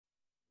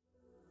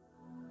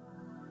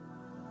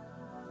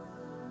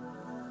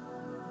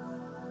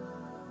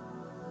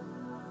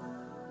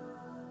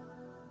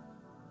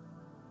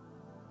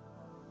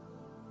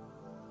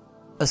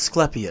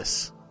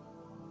Asclepius,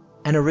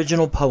 an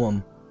original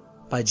poem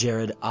by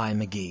Jared I.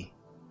 McGee.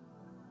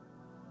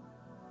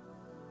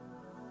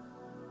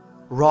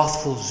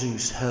 Wrathful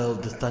Zeus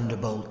hurled the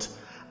thunderbolt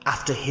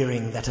after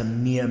hearing that a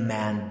mere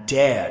man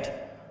dared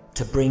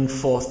to bring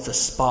forth the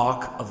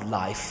spark of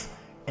life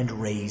and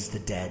raise the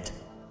dead.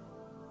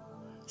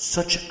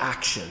 Such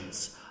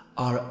actions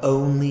are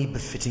only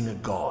befitting a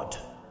god,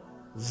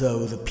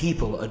 though the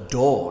people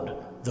adored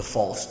the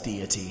false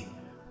deity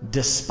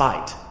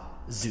despite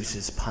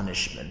Zeus's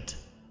punishment.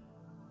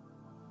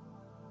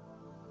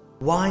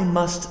 Why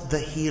must the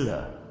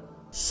healer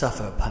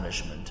suffer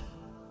punishment?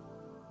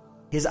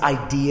 His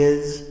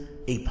ideas,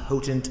 a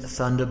potent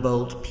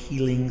thunderbolt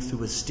peeling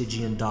through a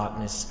Stygian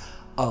darkness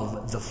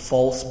of the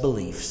false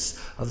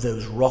beliefs of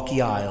those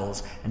rocky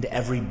isles, and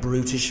every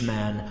brutish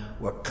man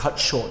were cut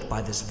short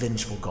by this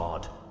vengeful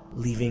god,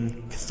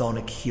 leaving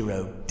chthonic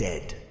hero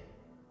dead.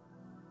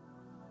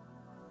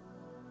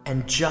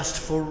 And just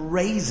for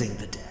raising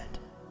the dead.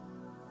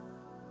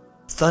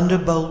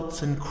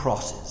 Thunderbolts and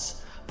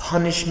crosses,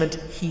 punishment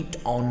heaped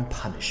on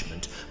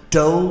punishment,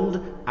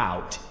 doled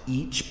out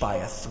each by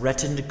a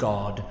threatened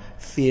god,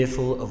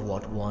 fearful of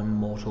what one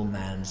mortal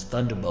man's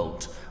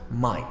thunderbolt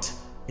might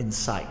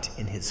incite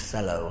in his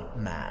fellow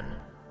man.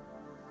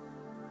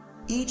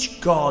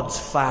 Each god's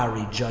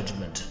fiery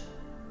judgment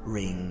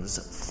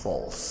rings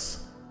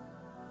false.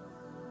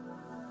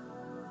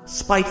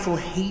 Spiteful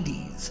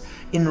Hades,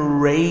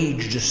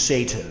 enraged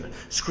Satan,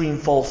 scream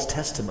false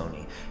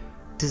testimony,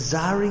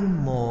 desiring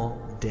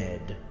more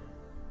dead.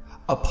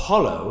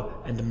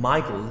 Apollo and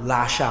Michael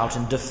lash out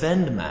and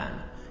defend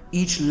man,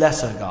 each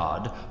lesser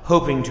god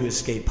hoping to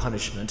escape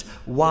punishment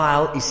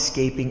while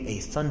escaping a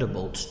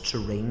thunderbolt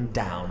to rain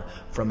down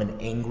from an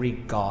angry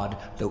god,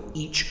 though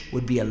each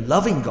would be a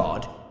loving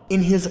god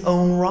in his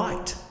own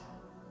right.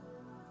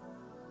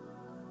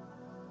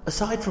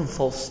 Aside from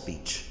false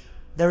speech,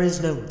 there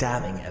is no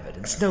damning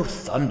evidence, no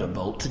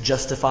thunderbolt to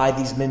justify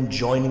these men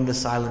joining the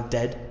silent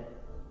dead.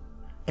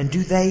 And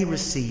do they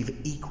receive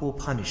equal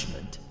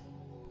punishment,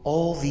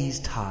 all these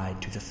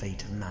tied to the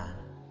fate of man?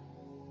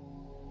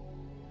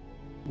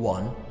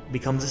 One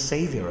becomes a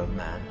savior of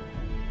man.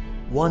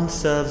 One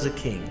serves a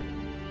king,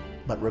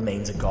 but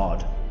remains a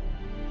god.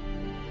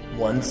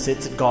 One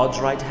sits at God's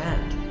right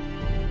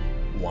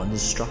hand. One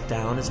is struck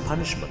down as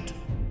punishment.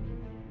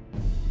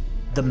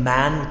 The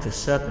man with the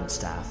serpent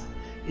staff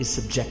is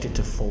subjected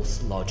to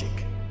false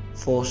logic,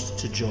 forced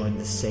to join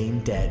the same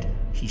dead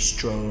he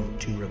strove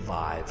to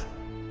revive.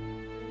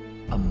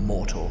 A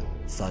mortal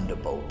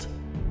thunderbolt.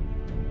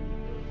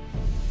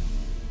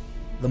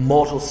 The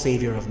mortal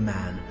savior of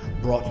man,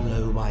 brought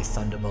low by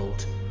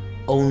thunderbolt,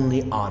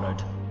 only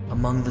honored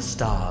among the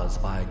stars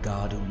by a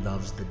god who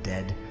loves the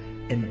dead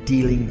and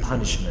dealing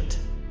punishment,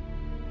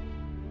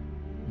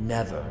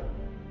 never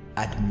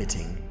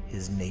admitting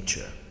his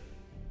nature,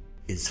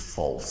 is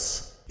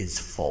false, is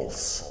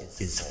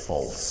false, is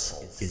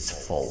false,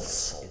 is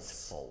false,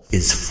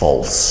 is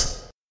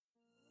false.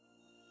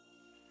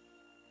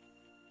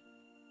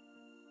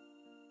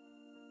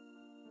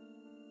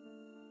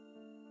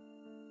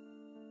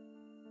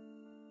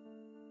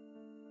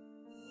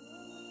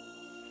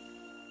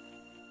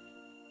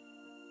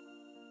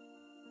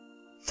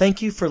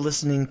 Thank you for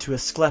listening to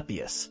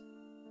Asclepius,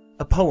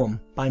 a poem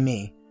by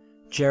me,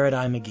 Jared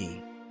I.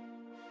 McGee.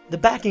 The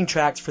backing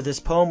tracks for this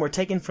poem were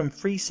taken from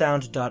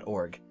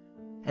freesound.org,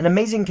 an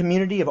amazing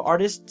community of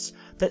artists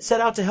that set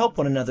out to help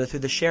one another through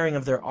the sharing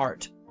of their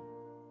art.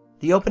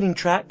 The opening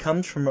track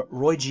comes from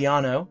Roy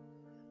Giano,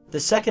 the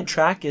second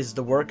track is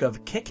the work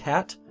of Kick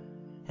Hat,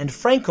 and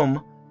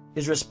Frankum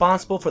is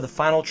responsible for the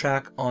final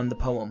track on the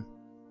poem.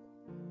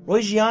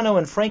 Roy Giano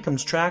and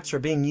Frankum's tracks are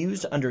being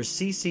used under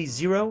CC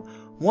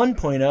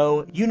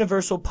 0.1.0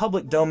 Universal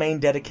Public Domain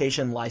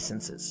Dedication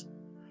licenses,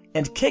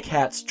 and Kick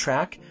Hat's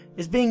track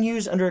is being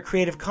used under a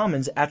Creative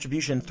Commons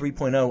Attribution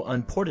 3.0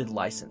 Unported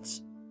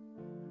license.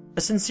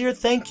 A sincere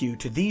thank you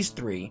to these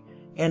three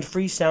and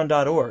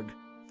freesound.org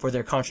for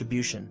their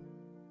contribution.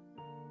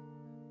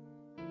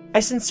 I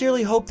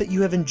sincerely hope that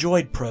you have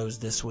enjoyed prose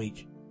this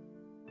week.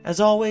 As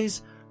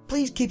always,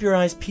 please keep your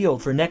eyes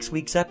peeled for next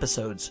week's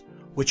episodes,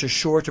 which are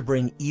sure to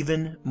bring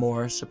even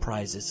more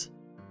surprises.